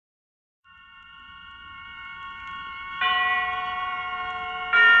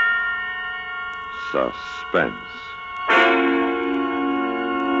Suspense.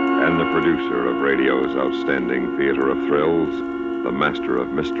 And the producer of radio's outstanding theater of thrills, the master of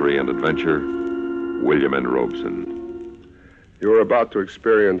mystery and adventure, William N. Robeson. You are about to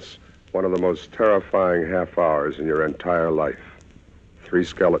experience one of the most terrifying half hours in your entire life. Three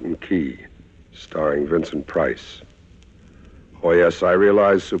Skeleton Key, starring Vincent Price. Oh, yes, I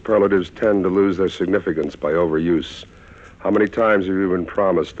realize superlatives tend to lose their significance by overuse. How many times have you been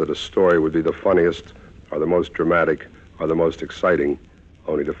promised that a story would be the funniest, or the most dramatic, or the most exciting,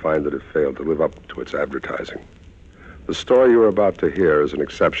 only to find that it failed to live up to its advertising? The story you are about to hear is an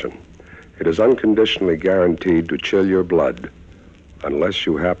exception. It is unconditionally guaranteed to chill your blood, unless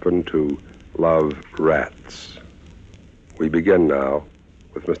you happen to love rats. We begin now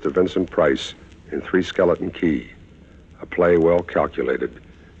with Mr. Vincent Price in Three Skeleton Key, a play well calculated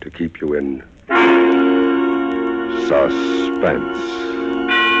to keep you in suspense.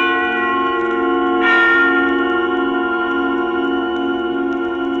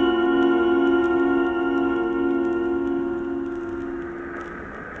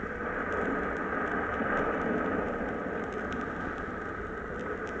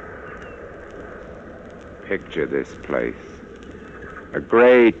 Picture this place. A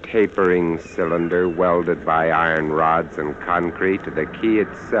gray tapering cylinder welded by iron rods and concrete to the key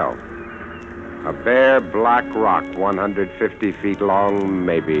itself. A bare black rock 150 feet long,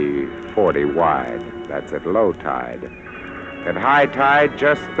 maybe 40 wide. That's at low tide. At high tide,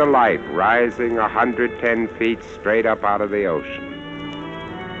 just the light rising 110 feet straight up out of the ocean.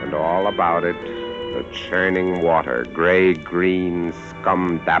 And all about it, the churning water, gray-green,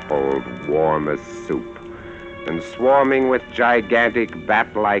 scum-dappled, warm as soup. And swarming with gigantic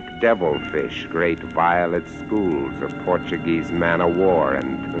bat-like devilfish, great violet schools of Portuguese man-o'-war,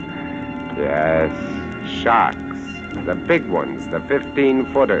 and, yes, sharks, the big ones, the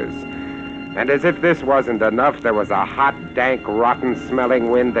 15-footers. And as if this wasn't enough, there was a hot, dank, rotten-smelling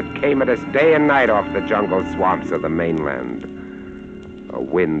wind that came at us day and night off the jungle swamps of the mainland. A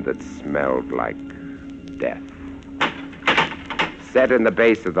wind that smelled like death. Set in the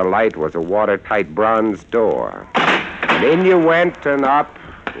base of the light was a watertight bronze door. And in you went and up,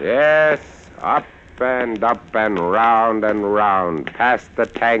 yes, up and round, past the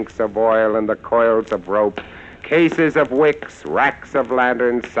tanks of oil and the coils of rope, cases of wicks, racks of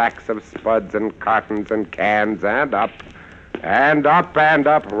lanterns, sacks of spuds and cartons and cans, and up,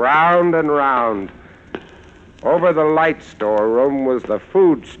 round and round. Over the light storeroom was the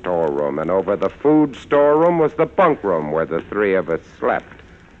food storeroom, and over the food storeroom was the bunk room where the three of us slept.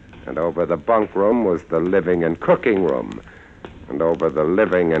 And over the bunk room was the living and cooking room. And over the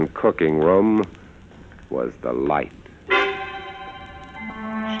living and cooking room was the light.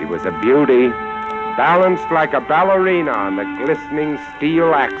 She was a beauty, balanced like a ballerina on the glistening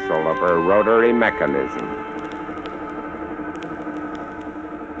steel axle of her rotary mechanism.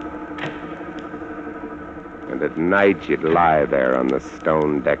 And at night you'd lie there on the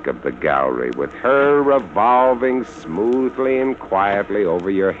stone deck of the gallery with her revolving smoothly and quietly over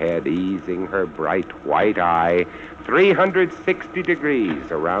your head, easing her bright white eye 360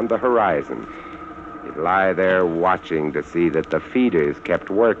 degrees around the horizon. You'd lie there watching to see that the feeders kept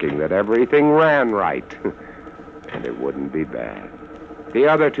working, that everything ran right. And it wouldn't be bad. The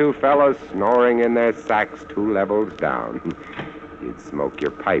other two fellows snoring in their sacks 2 levels down. You'd smoke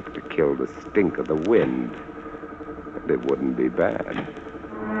your pipe to kill the stink of the wind. And it wouldn't be bad.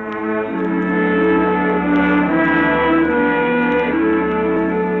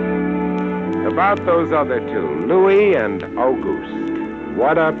 About those other two, Louis and Auguste.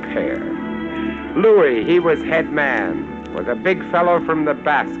 What a pair. Louis, he was head man, was a big fellow from the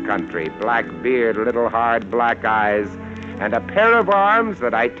Basque country, black beard, little hard black eyes, and a pair of arms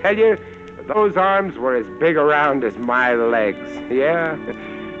that I tell you, those arms were as big around as my legs. Yeah,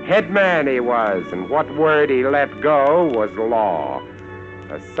 head man he was, and what word he let go was law.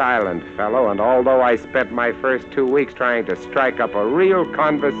 A silent fellow, and although I spent my first 2 weeks trying to strike up a real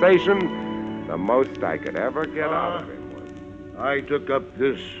conversation, the most I could ever get out of him was... I took up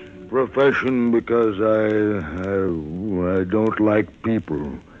this profession because I don't like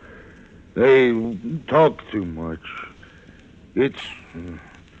people. They talk too much. It's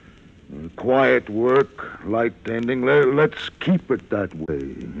quiet work, light tending. Let's keep it that way.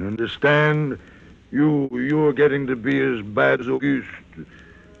 You understand? You're getting to be as bad as Auguste.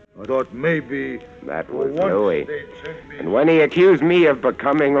 I thought maybe... That was Louis. And when he accused me of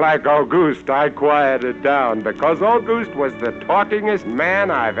becoming like Auguste, I quieted down, because Auguste was the talkingest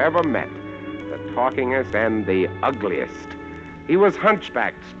man I've ever met. The talkingest and the ugliest. He was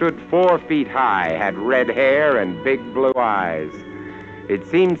hunchbacked, stood 4 feet high, had red hair and big blue eyes. It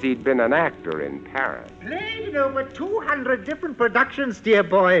seems he'd been an actor in Paris. Played in over 200 different productions, dear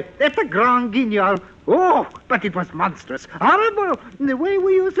boy. At the Grand Guignol. Oh, but it was monstrous. Horrible. The way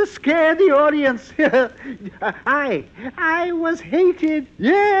we used to scare the audience. I was hated.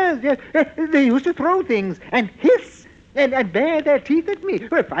 Yes. They used to throw things and hiss and bare their teeth at me.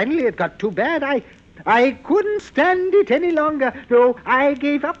 Well, finally it got too bad. I couldn't stand it any longer. So I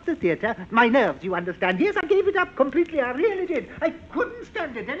gave up the theater. My nerves, you understand. Yes, I gave it up completely. I really did. I couldn't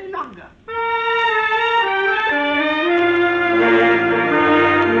stand it any longer.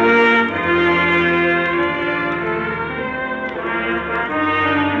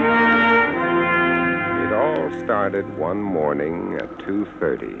 It all started one morning at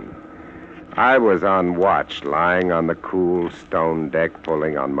 2:30. I was on watch, lying on the cool stone deck,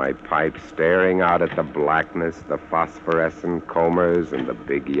 pulling on my pipe, staring out at the blackness, the phosphorescent combers, and the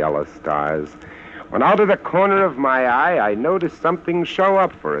big yellow stars, when out of the corner of my eye, I noticed something show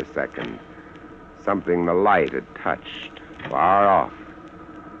up for a second. Something the light had touched, far off.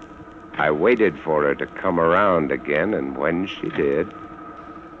 I waited for her to come around again, and when she did,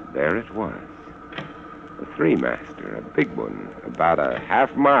 there it was. A three-master, a big one, about a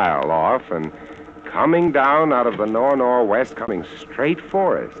half-mile off, and coming down out of the nor-northwest, coming straight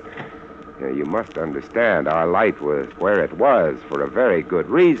for us. You must understand, our light was where it was for a very good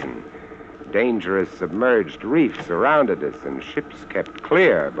reason. Dangerous submerged reefs surrounded us, and ships kept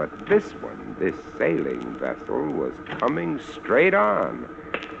clear, but this one, this sailing vessel, was coming straight on.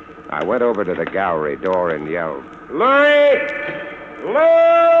 I went over to the gallery door and yelled, "Louis!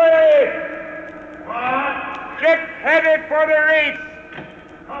 Louis! What? Ship headed for the reefs!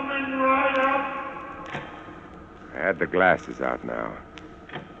 Coming right up!" I had the glasses out now.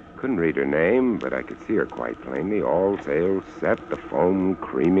 Couldn't read her name, but I could see her quite plainly. All sails set, the foam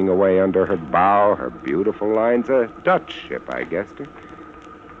creaming away under her bow, her beautiful lines. A Dutch ship, I guessed her.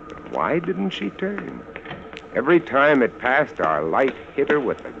 But why didn't she turn? Every time it passed, our light hit her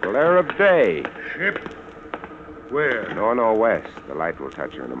with the glare of day. Ship? Where? Nor-northwest. The light will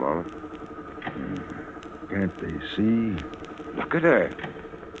touch her in a moment. Can't they see? Look at her.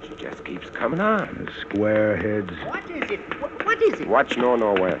 She just keeps coming on. The square heads. What is it? What is it? Watch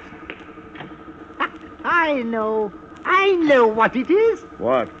nor-northwest. I know what it is.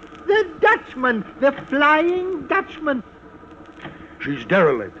 What? The Dutchman. The Flying Dutchman. She's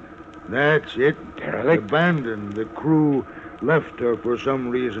derelict. That's it. Derelict? Abandoned. The crew left her for some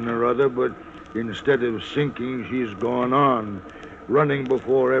reason or other, but instead of sinking, she's gone on, running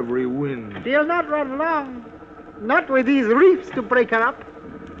before every wind. She'll not run long. Not with these reefs to break her up.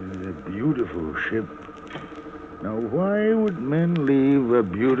 A beautiful ship. Now, why would men leave a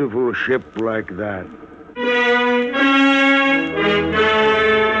beautiful ship like that?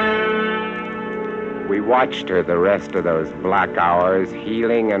 We watched her the rest of those black hours,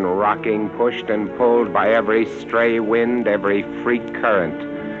 heeling and rocking, pushed and pulled by every stray wind, every freak current.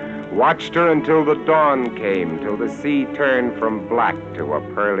 Watched her until the dawn came, till the sea turned from black to a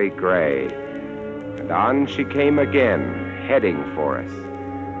pearly gray. And on she came again, heading for us.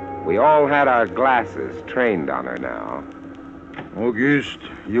 We all had our glasses trained on her now. Auguste,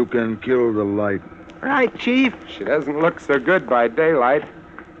 you can kill the light. Right, Chief. She doesn't look so good by daylight.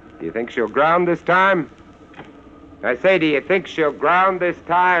 Do you think she'll ground this time? I say, do you think she'll ground this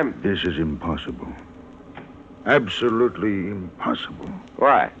time? This is impossible. Absolutely impossible.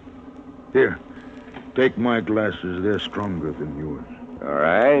 Why? Here, take my glasses. They're stronger than yours. All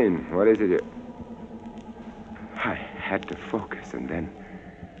right. What is it? I had to focus, and then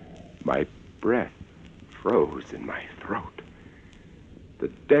my breath froze in my throat. The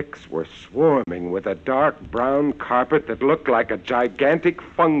decks were swarming with a dark brown carpet that looked like a gigantic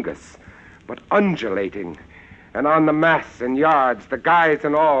fungus, but undulating. And on the masts and yards, the guys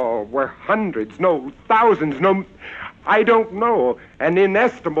and all, were hundreds, no, thousands, no, I don't know, an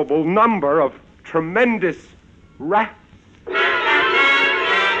inestimable number of tremendous rats.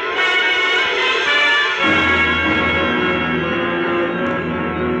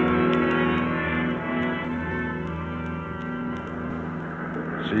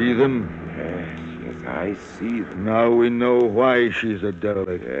 See them? Yes, I see them. Now we know why she's a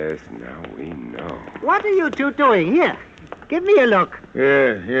derelict. Yes, now we know. What are you two doing? Here, give me a look.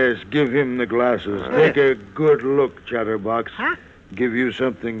 Yes, give him the glasses. Take a good look, Chatterbox. Huh? Give you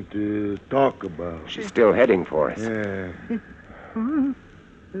something to talk about. She's still heading for us. Yeah.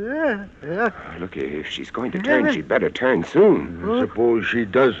 Look, if she's going to turn, she'd better turn soon. Suppose she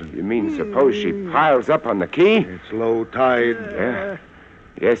doesn't. You mean suppose she piles up on the quay? It's low tide. Yeah.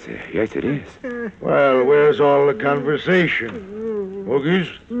 Yes, it is. Well, where's all the conversation?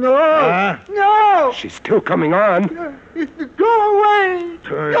 Auguste? No! Ah? No! She's still coming on. Go away!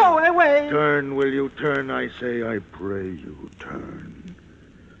 Turn. Go away! Turn, will you? Turn, I say, I pray you, turn.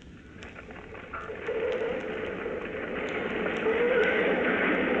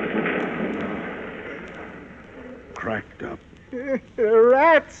 Cracked up.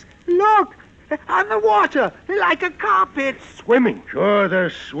 Rats! Look! On the water, like a carpet. Swimming. Sure, they're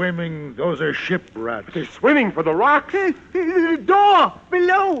swimming. Those are ship rats. They're swimming for the rocks. The door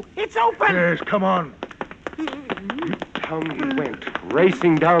below, it's open. Yes, come on. Down we went,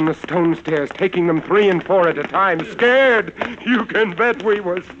 racing down the stone stairs, taking them 3 and 4 at a time, scared. You can bet we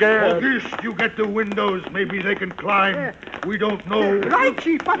were scared. Auguste, you get the windows. Maybe they can climb. We don't know. Right,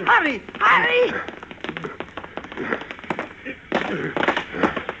 Chief, but hurry! Hurry!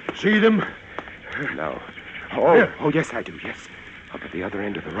 See them? No. Oh, yes, I do, yes. Up at the other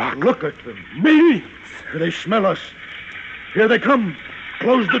end of the rock. Look at them. Me! They smell us. Here they come.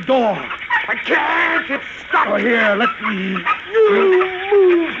 Close the door. I can't! It's stuck! Oh, here, let me.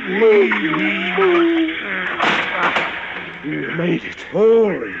 You made it.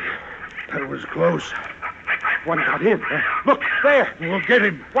 Holy. That was close. One got in. Look, there. We'll get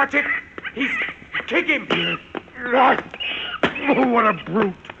him. Watch it. He's... Kick him. What? Oh, what a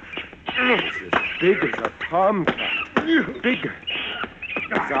brute. It's as big as a tomcat. Bigger.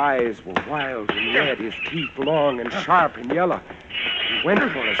 His eyes were wild and red, his teeth long and sharp and yellow. He went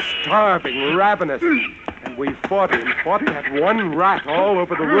for us, starving, ravenous. And we fought that one rat all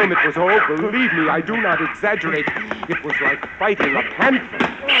over the room. It was, oh, believe me, I do not exaggerate. It was like fighting a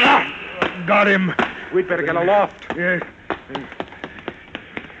panther. Got him. We'd better get aloft. Yes.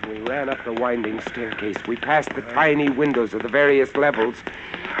 We ran up the winding staircase. We passed the tiny windows of the various levels.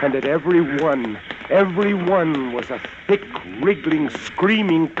 And at every one was a thick, wriggling,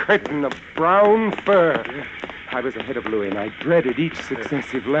 screaming curtain of brown fur. I was ahead of Louis, and I dreaded each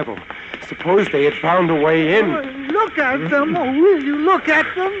successive level. Suppose they had found a way in. Look at them. Oh, will you look at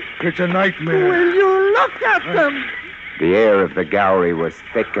them? It's a nightmare. Will you look at them? The air of the gallery was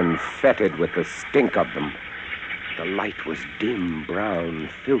thick and fetid with the stink of them. The light was dim brown,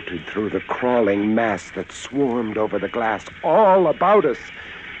 filtered through the crawling mass that swarmed over the glass all about us.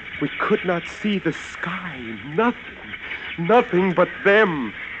 We could not see the sky. Nothing but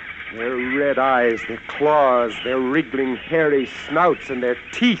them. Their red eyes, their claws, their wriggling, hairy snouts, and their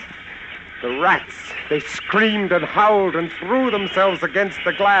teeth. The rats, they screamed and howled and threw themselves against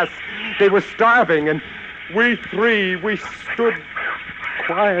the glass. They were starving, and we stood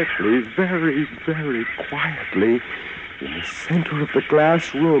quietly, very, very quietly, in the center of the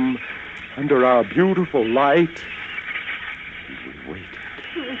glass room, under our beautiful light. We waited.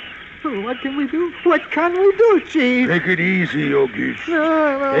 What can we do? What can we do, Chief? Take it easy, Auguste.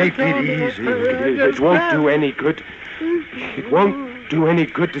 Take it easy. It won't do any good. It won't do any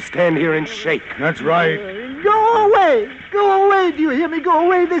good to stand here and shake. That's right. Go away! Go away! Do you hear me? Go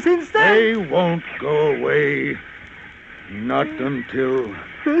away this instant! They won't go away. Not until...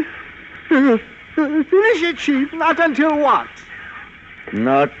 Finish it, Chief. Not until what?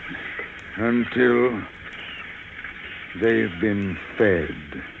 Not until they've been fed.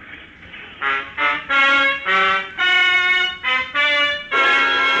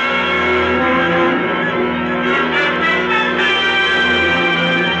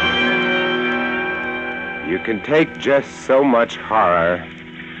 You can take just so much horror,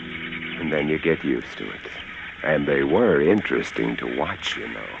 and then you get used to it. And they were interesting to watch, you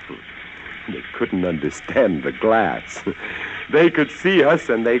know. They couldn't understand the glass. They could see us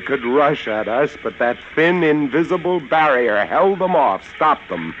and they could rush at us, but that thin, invisible barrier held them off, stopped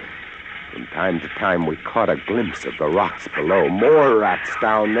them. From time to time, we caught a glimpse of the rocks below. More rats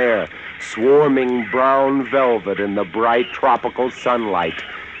down there, swarming brown velvet in the bright tropical sunlight.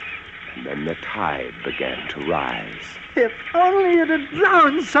 And then the tide began to rise. If only it had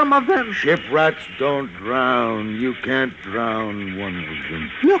drowned some of them. Ship rats don't drown. You can't drown one of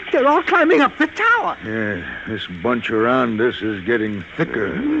them. Look, they're all climbing up the tower. Yeah, this bunch around us is getting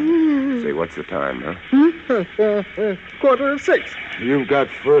thicker. Say, what's the time, huh? 6:15. You've got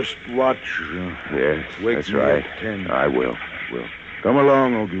first watch. Yes, Wake that's me right. at 10. I will. Come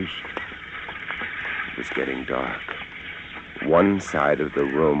along, Auguste. It was getting dark. One side of the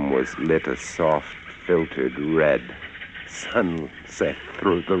room was lit a soft, filtered red. Sunset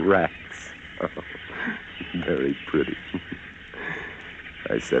through the rats. Oh, very pretty.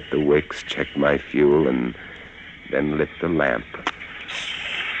 I set the wicks, checked my fuel, and then lit the lamp.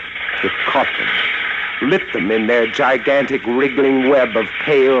 It caught them, lit them in their gigantic wriggling web of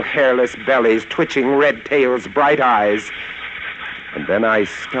pale, hairless bellies, twitching red tails, bright eyes. And then I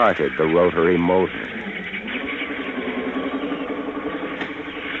started the rotary motor.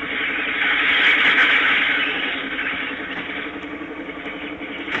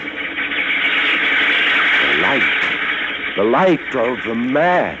 light drove them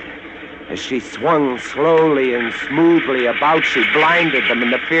mad. As she swung slowly and smoothly about, she blinded them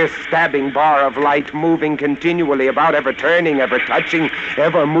in the fierce stabbing bar of light, moving continually about, ever turning, ever touching,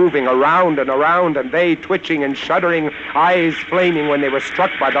 ever moving around, and they twitching and shuddering, eyes flaming when they were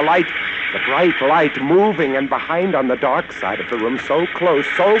struck by the light. The bright light moving, and behind on the dark side of the room, so close,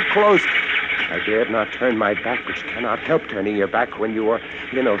 I dared not turn my back, but you cannot help turning your back when you are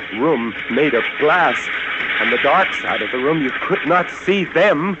in a room made of glass. On the dark side of the room, you could not see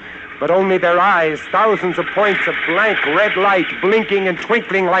them, but only their eyes, thousands of points of blank red light, blinking and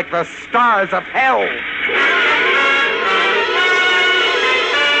twinkling like the stars of hell.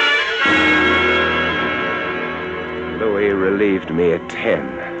 Louis relieved me at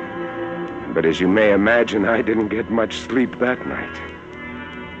 10. But as you may imagine, I didn't get much sleep that night.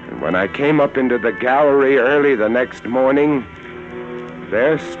 And when I came up into the gallery early the next morning,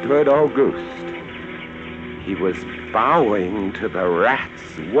 there stood Auguste. He was bowing to the rats,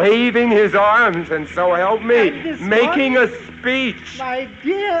 waving his arms, and so help me, making a speech. My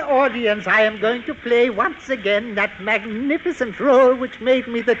dear audience, I am going to play once again that magnificent role which made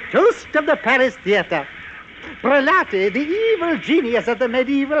me the toast of the Paris theater. Prelati, the evil genius of the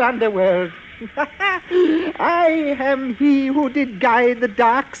medieval underworld. I am he who did guide the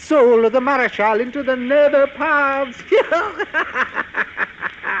dark soul of the Marechal into the nether paths.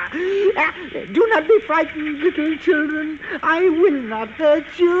 Do not be frightened, little children. I will not hurt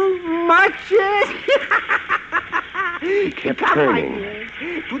you much. He kept turning.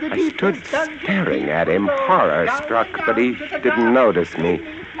 I stood staring at him, horror-struck, but he didn't notice me.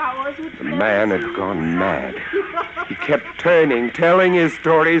 The man had gone mad. He kept turning, telling his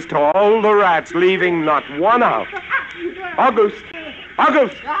stories to all the rats, leaving not one out. Auguste!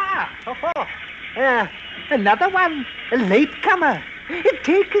 Another one, a latecomer.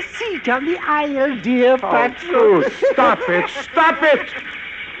 Take a seat on the aisle, dear Patrick. Oh, stop it!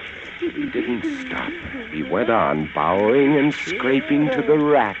 He didn't stop. He went on, bowing and scraping to the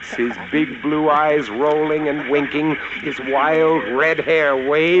rats, his big blue eyes rolling and winking, his wild red hair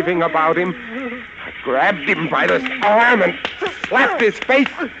waving about him. I grabbed him by the arm and slapped his face.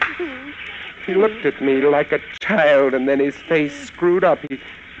 He looked at me like a child, and then his face screwed up. He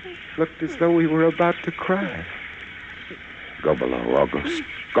looked as though he were about to cry. Go below, Auguste.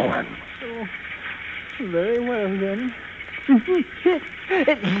 Go on. Oh, very well, then.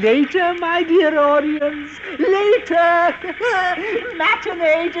 Later, my dear audience. Later.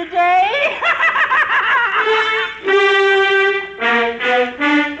 Matinee today.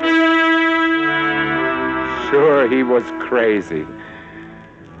 Sure, he was crazy.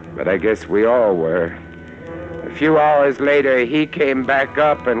 But I guess we all were. A few hours later, he came back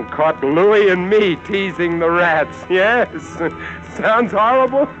up and caught Louis and me teasing the rats. Yes, sounds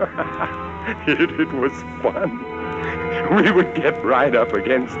horrible. It was fun. We would get right up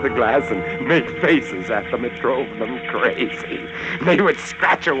against the glass and make faces at them. It drove them crazy. They would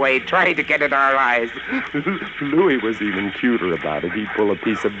scratch away, trying to get in our eyes. Louis was even cuter about it. He'd pull a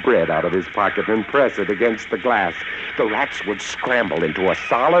piece of bread out of his pocket and press it against the glass. The rats would scramble into a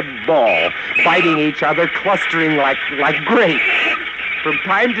solid ball, biting each other, clustering like grapes. From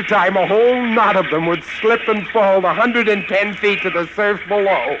time to time, a whole knot of them would slip and fall 110 feet to the surf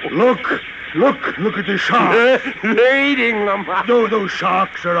below. Look at the sharks. They're eating them. Those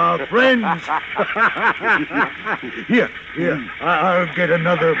sharks are our friends. Here, I'll get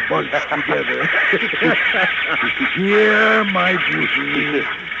another bunch together. Here, my beauty.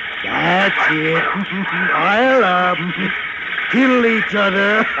 That's it. Pile up. Kill each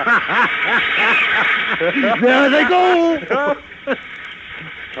other. There they go.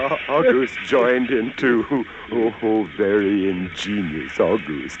 Auguste joined in, too. Oh, very ingenious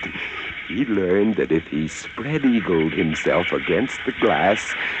Auguste. He learned that if he spread-eagled himself against the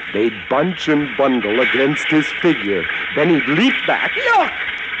glass, they'd bunch and bundle against his figure. Then he'd leap back. Look!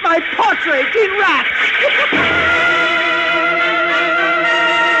 My portrait in rats!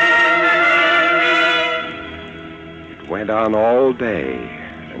 It went on all day,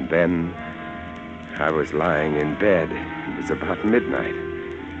 and then I was lying in bed. It was about midnight.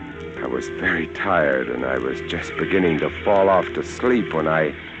 I was very tired, and I was just beginning to fall off to sleep when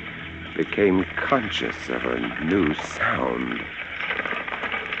I became conscious of a new sound.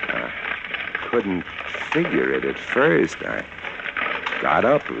 I couldn't figure it at first. I got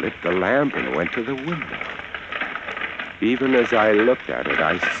up, lit the lamp, and went to the window. Even as I looked at it,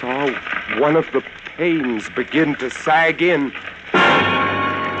 I saw one of the panes begin to sag in.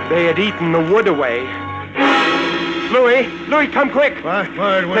 They had eaten the wood away. Louis, come quick!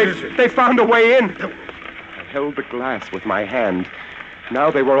 What is it? They found a way in. I held the glass with my hand. Now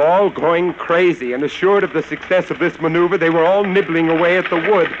they were all going crazy, and assured of the success of this maneuver, they were all nibbling away at the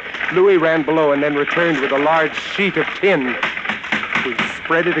wood. Louis ran below and then returned with a large sheet of tin. We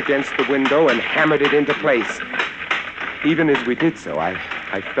spread it against the window and hammered it into place. Even as we did so, I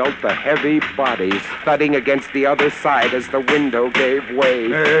felt the heavy bodies thudding against the other side as the window gave way.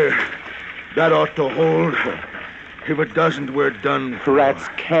 That ought to hold. If it doesn't, we're done for. Rats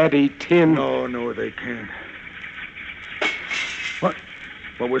can't eat tin. No, they can't.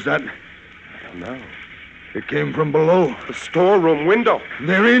 What was that? I don't know. It came from below. The storeroom window.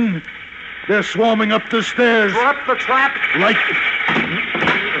 They're in. They're swarming up the stairs. Drop the trap. Like...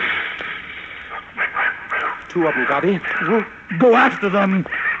 Two of them got in. Go after them.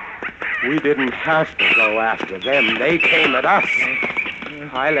 We didn't have to go after them. They came at us.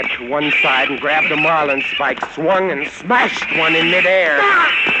 I leapt to one side and grabbed a marlin spike, swung and smashed one in midair.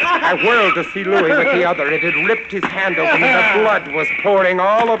 I whirled to see Louis with the other. It had ripped his hand open and the blood was pouring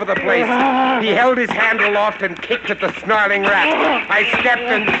all over the place. He held his hand aloft and kicked at the snarling rat. I stepped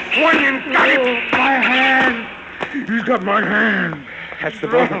and swung and got him. My hand. He's got my hand. That's the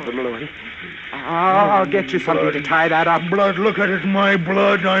both of them, Louis. I'll get you something to tie that up. Blood, look at it, my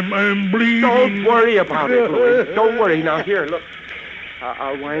blood. I'm bleeding. Don't worry about it, Louis. Don't worry. Now, here, look.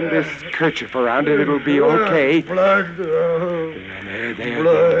 I'll wind this kerchief around it. It'll be okay. Blood. There.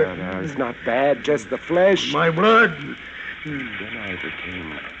 Blood. No, it's not bad. Just the flesh. My blood. Then I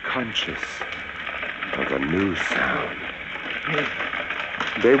became conscious of a new sound.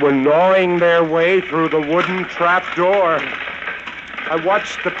 They were gnawing their way through the wooden trap door. I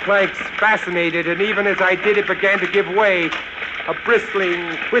watched the planks, fascinated, and even as I did, it began to give way. A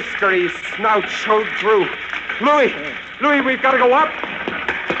bristling, whiskery snout showed through. Louis, we've got to go up.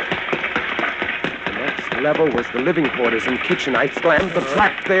 The next level was the living quarters and kitchen. I slammed the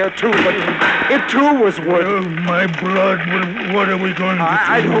trap there, too, but it, too, was wood. Oh, my blood. What are we going to do?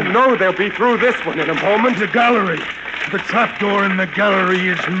 I don't know. They'll be through this one in a moment. The gallery. The trapdoor in the gallery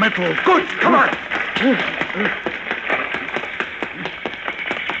is metal. Good. Come on.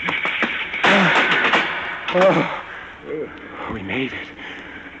 We made it.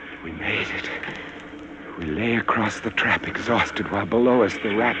 We lay across the trap, exhausted, while below us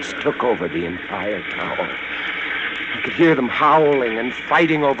the rats took over the entire tower. I could hear them howling and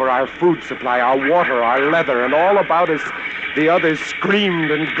fighting over our food supply, our water, our leather, and all about us the others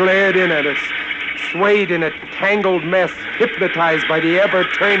screamed and glared in at us, swayed in a tangled mess, hypnotized by the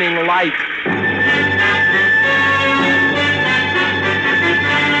ever-turning light.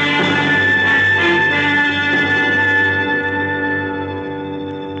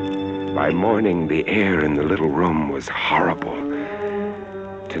 By morning, the air in the little room was horrible.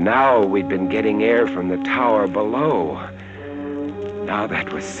 To now, we'd been getting air from the tower below. Now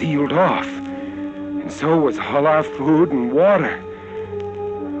that was sealed off, and so was all our food and water.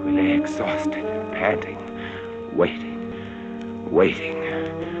 We lay exhausted and panting, waiting,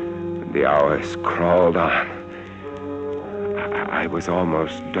 and the hours crawled on. I was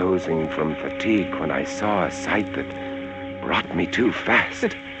almost dozing from fatigue when I saw a sight that brought me to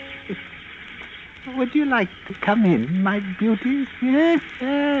fast. Would you like to come in, my beauties? Will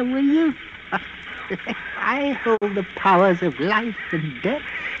you? I hold the powers of life and death,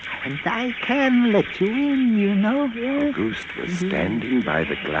 and I can let you in, you know. Auguste was standing by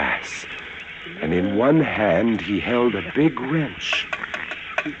the glass, and in one hand he held a big wrench.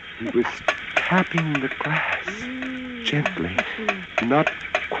 He was tapping the glass gently, not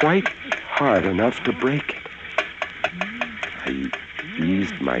quite hard enough to break it. I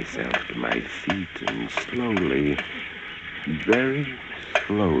eased myself to my feet and slowly, very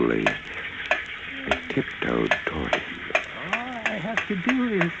slowly, I tiptoed toward him. All I have to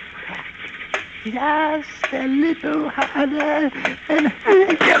do is tap just a little harder and...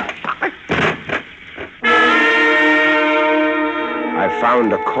 I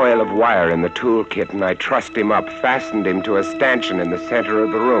found a coil of wire in the toolkit, and I trussed him up, fastened him to a stanchion in the center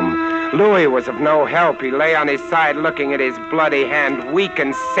of the room. Louis was of no help. He lay on his side looking at his bloody hand, weak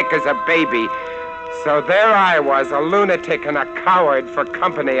and sick as a baby. So there I was, a lunatic and a coward for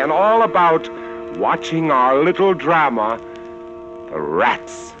company, and all about watching our little drama, the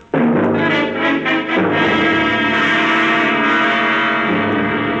rats.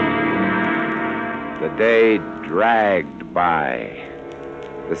 The day dragged by.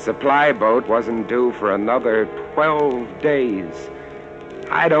 The supply boat wasn't due for another 12 days.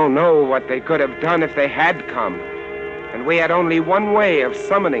 I don't know what they could have done if they had come. And we had only one way of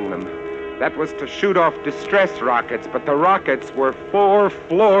summoning them. That was to shoot off distress rockets, but the rockets were 4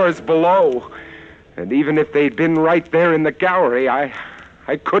 floors below. And even if they'd been right there in the gallery, I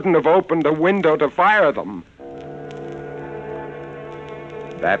couldn't have opened a window to fire them.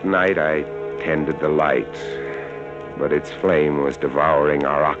 That night I tended the light, but its flame was devouring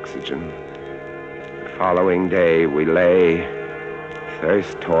our oxygen. The following day we lay,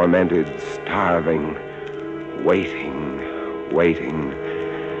 thirst-tormented, starving, waiting.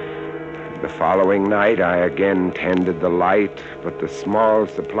 The following night I again tended the light, but the small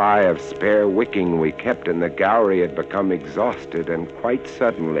supply of spare wicking we kept in the gallery had become exhausted, and quite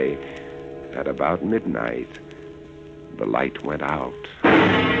suddenly, at about midnight, the light went out.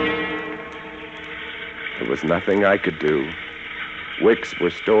 There was nothing I could do. Wicks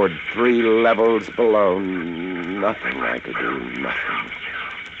were stored 3 levels below. Nothing I could do, nothing.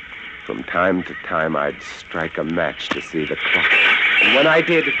 From time to time, I'd strike a match to see the clock. And when I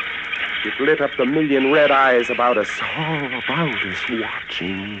did, it lit up the million red eyes about us, all about us,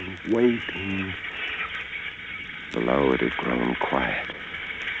 watching, waiting. Below, it had grown quiet.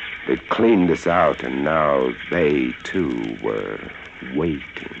 They'd cleaned us out, and now they, too, were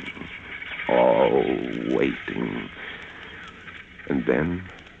waiting. All waiting. And then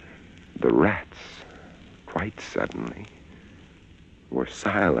the rats, quite suddenly, were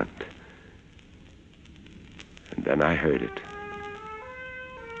silent. And then I heard it.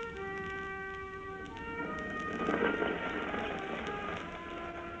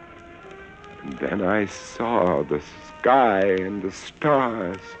 And then I saw the sky and the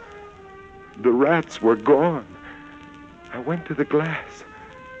stars. The rats were gone. I went to the glass.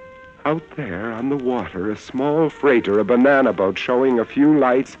 Out there on the water, a small freighter, a banana boat showing a few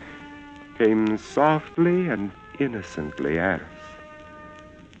lights, came softly and innocently at us.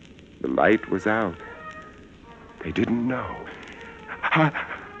 The light was out. They didn't know.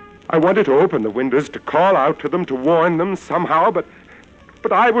 I wanted to open the windows, to call out to them, to warn them somehow, but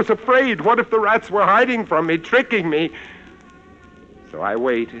I was afraid. What if the rats were hiding from me, tricking me? So I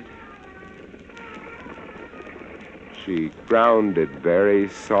waited. She grounded very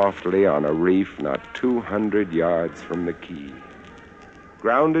softly on a reef not 200 yards from the quay.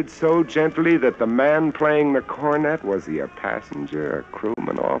 Grounded so gently that the man playing the cornet, was he a passenger, a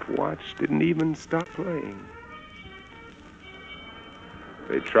crewman off watch, didn't even stop playing.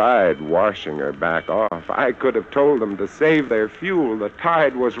 They tried washing her back off. I could have told them to save their fuel. The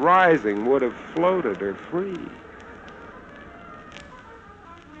tide was rising, would have floated her free.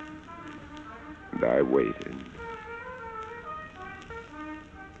 And I waited.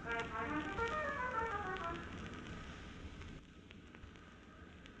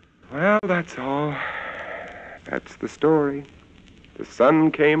 Well, that's all. That's the story. The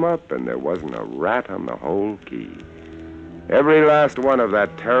sun came up and there wasn't a rat on the whole quay. Every last one of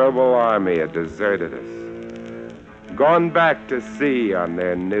that terrible army had deserted us. Gone back to sea on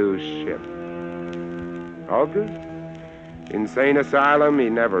their new ship. August? Insane asylum, he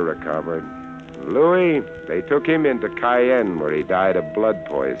never recovered. Louis, they took him into Cayenne where he died of blood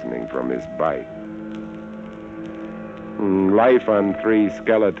poisoning from his bite. Life on 3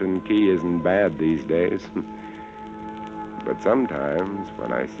 Skeleton Key isn't bad these days. But sometimes,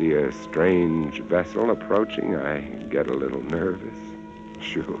 when I see a strange vessel approaching, I get a little nervous.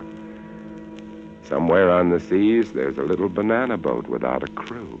 Sure. Somewhere on the seas, there's a little banana boat without a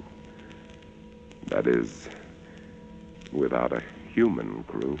crew. That is, without a human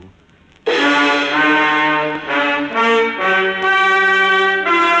crew.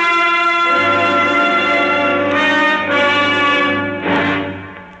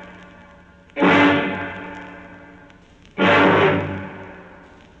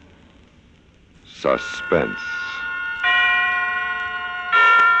 Suspense,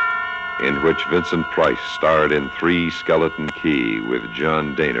 in which Vincent Price starred in 3 Skeleton Key with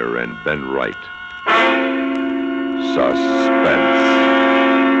John Daner and Ben Wright. Suspense.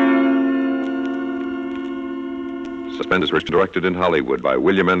 Suspense is written and directed in Hollywood by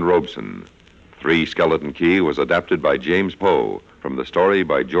William N. Robeson. 3 Skeleton Key was adapted by James Poe from the story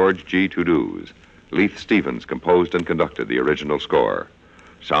by George G. Tuduz. Leith Stevens composed and conducted the original score.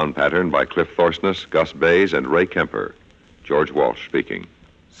 Sound pattern by Cliff Thorsness, Gus Bays, and Ray Kemper. George Walsh speaking.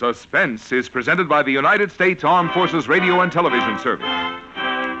 Suspense is presented by the United States Armed Forces Radio and Television Service.